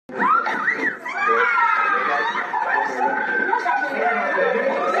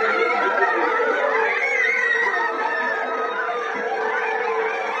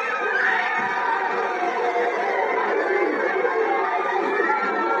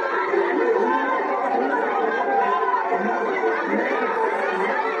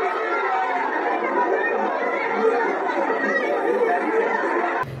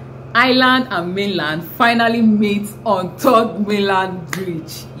island and mainland finally meet on third mainland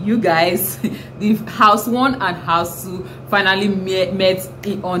bridge. You guys, the house 1 and house 2 finally met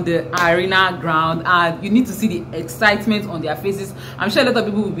on the arena ground, and you need to see the excitement on their faces. I'm sure a lot of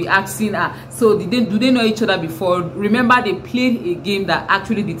people will be asking, so do they know each other before? Remember, they played a game that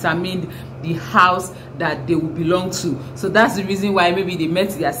actually determined the house that they will belong to. So that's the reason why maybe they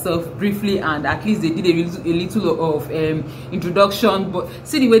met themselves briefly, and at least they did a little of introduction. But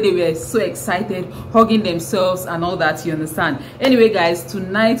see the way they were so excited, hugging themselves and all that, you understand. Anyway guys,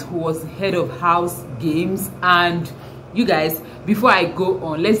 tonight was head of house games, and you guys, before I go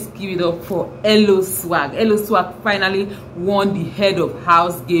on, let's give it up for Eloswag. Eloswag finally won the head of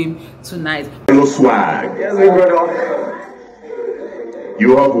house game tonight. Eloswag, yes, brother.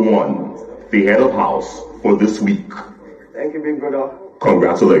 You have won the head of house for this week. Thank you, big brother.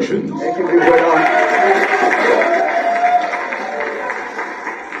 Congratulations. Thank you, big brother.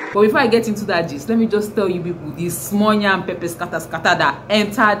 But before I get into that gist, let me just tell you people the small yam pepper scatter that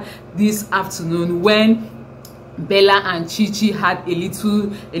entered this afternoon when Bella and Chichi had a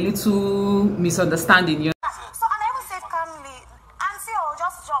little misunderstanding. You know? So I never said calmly, Auntie, or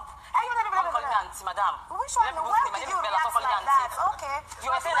just jump. Madam. Which one? Why did you react like that? Okay. You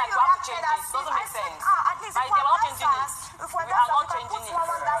were saying that you have to change this. Doesn't make sense. At least Right, they are not changing it. If we're dancers, we can put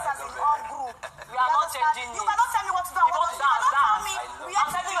one dancers in all group. We are not changing it. You cannot tell me what to do. You want to dance, dance. I'm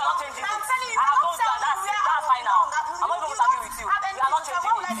telling you, you are not changing it. I'm telling you, I have told you, that's fine now. I'm not even arguing with you. We are not changing it.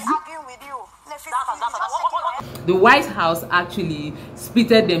 Why would I be arguing with you? The White House actually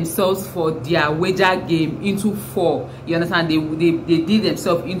splitted themselves for their wager game into 4. You understand? They did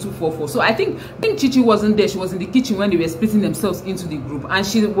themselves into 4. So I think Chichi wasn't there. She was in the kitchen when they were splitting themselves into the group, and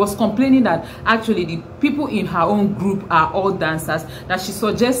she was complaining that actually the people in her own group are all dancers, that she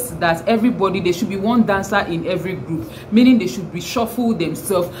suggests that there should be one dancer in every group, meaning they should be shuffled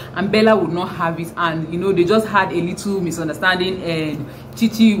themselves, and Bella would not have it. And you know, they just had a little misunderstanding, and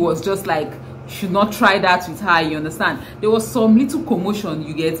Chichi was just like, should not try that with her, you understand. There was some little commotion,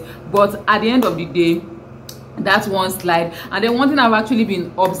 you get, but at the end of the day, that's one slide. And then one thing I've actually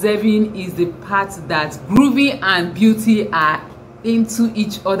been observing is the part that Groovy and Beauty are into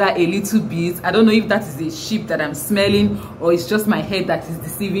each other a little bit. I don't know if that is a ship that I'm smelling, or it's just my head that is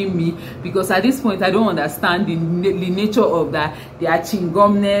deceiving me, because at this point I don't understand the nature of that, their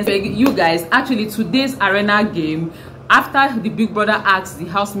chingomness. You guys, actually today's arena game, after the big brother asked the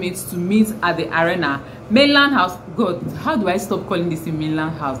housemates to meet at the arena, mainland house, God, how do I stop calling this the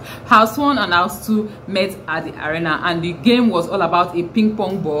mainland house? House 1 and house 2 met at the arena, and the game was all about a ping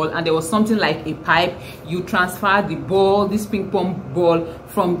pong ball, and there was something like a pipe. You transfer the ball, this ping pong ball,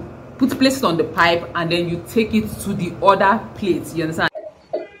 place it on the pipe, and then you take it to the other plate. You understand?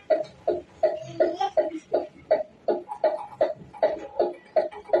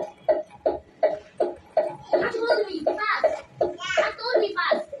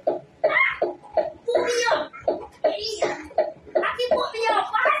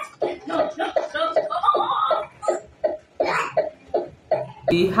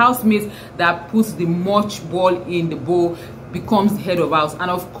 The housemate that puts the much ball in the bowl becomes the head of house, and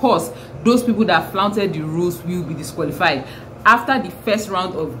of course those people that flouted the rules will be disqualified. After the first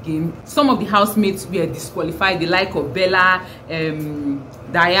round of game, some of the housemates were disqualified, the like of Bella,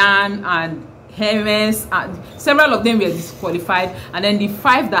 Diane and Hermes, and several of them were disqualified. And then the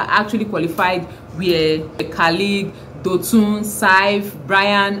 5 that actually qualified were Khalid, Dotun, Saif,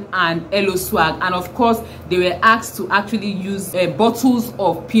 Brian and Eloswag. And of course they were asked to actually use bottles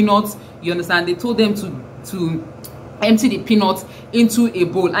of peanuts. You understand? They told them to empty the peanuts into a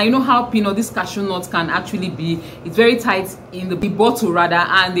bowl, and you know how this cashew nut can actually be, it's very tight in the bottle rather,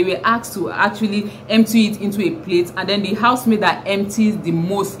 and they were asked to actually empty it into a plate, and then the housemaid that empties the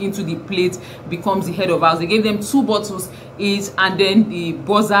most into the plate becomes the head of house. They gave them 2 bottles each, and then the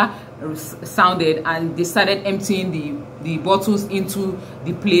buzzer sounded and they started emptying the bottles into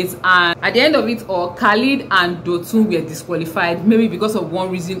the plates. And at the end of it all, Khalid and Dotun were disqualified, maybe because of one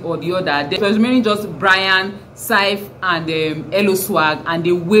reason or the other. There was mainly just Brian, Saif and Eloswag, and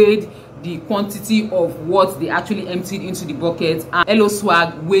they weighed the quantity of what they actually emptied into the bucket, and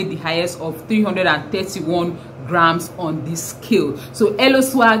Eloswag weighed the highest of 331 grams on the scale. So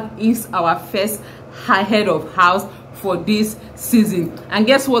Eloswag is our first head of house for this season. And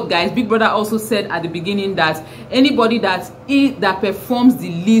guess what, guys? Big brother also said at the beginning that anybody that performs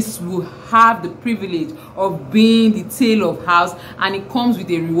the least will have the privilege of being the tail of house, and it comes with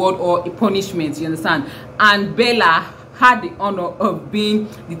a reward or a punishment, you understand. And Bella had the honor of being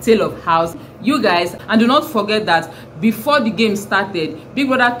the tail of house, you guys. And do not forget that before the game started, Big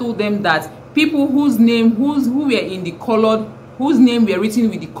brother told them that people who were in the colored whose name were written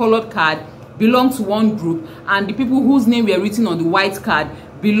with the colored card belong to one group, and the people whose name were written on the white card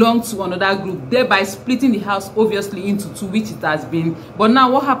belong to another group, thereby splitting the house obviously into two, which it has been. But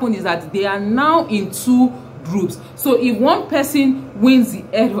now what happened is that they are now in two groups. So if one person wins the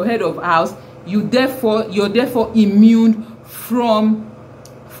head of house, you're therefore immune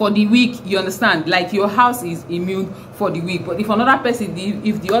for the week, you understand? Like your house is immune for the week. But if another person,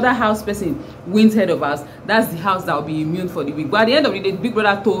 if the other house person wins head of house, that's the house that will be immune for the week. But at the end of the day, the big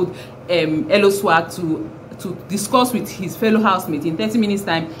brother told Eloswag to discuss with his fellow housemates. In 30 minutes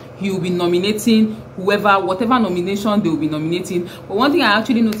time, he will be nominating whatever nomination they will be nominating. But one thing I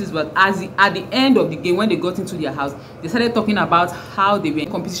actually noticed was at the end of the game, when they got into their house, they started talking about how they were in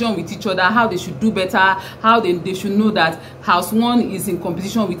competition with each other, how they should do better, how they should know that house 1 is in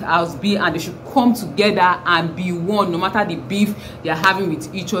competition with house B, and they should come together and be one no matter the beef they are having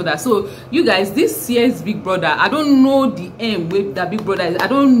with each other. So you guys, this year's Big Brother, I don't know the aim with that Big Brother is. I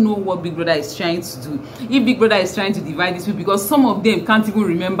don't know what Big Brother is trying to do. If Big Brother is trying to divide this week, because some of them can't even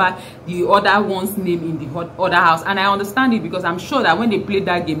remember the other one's name in the other house, and I understand it, because I'm sure that when they played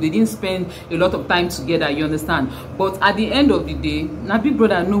that game, they didn't spend a lot of time together, you understand? But at the end of the day, now Big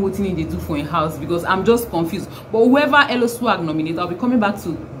Brother know what they do for a house, because I'm just confused. But whoever Eloswag nominates, I'll be coming back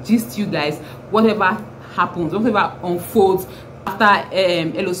to gist you guys whatever happens, whatever unfolds after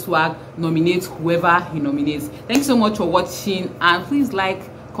Eloswag nominates whoever he nominates. Thanks so much for watching, and please like,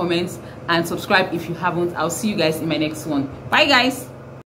 comment and subscribe if you haven't. I'll see you guys in my next one. Bye guys.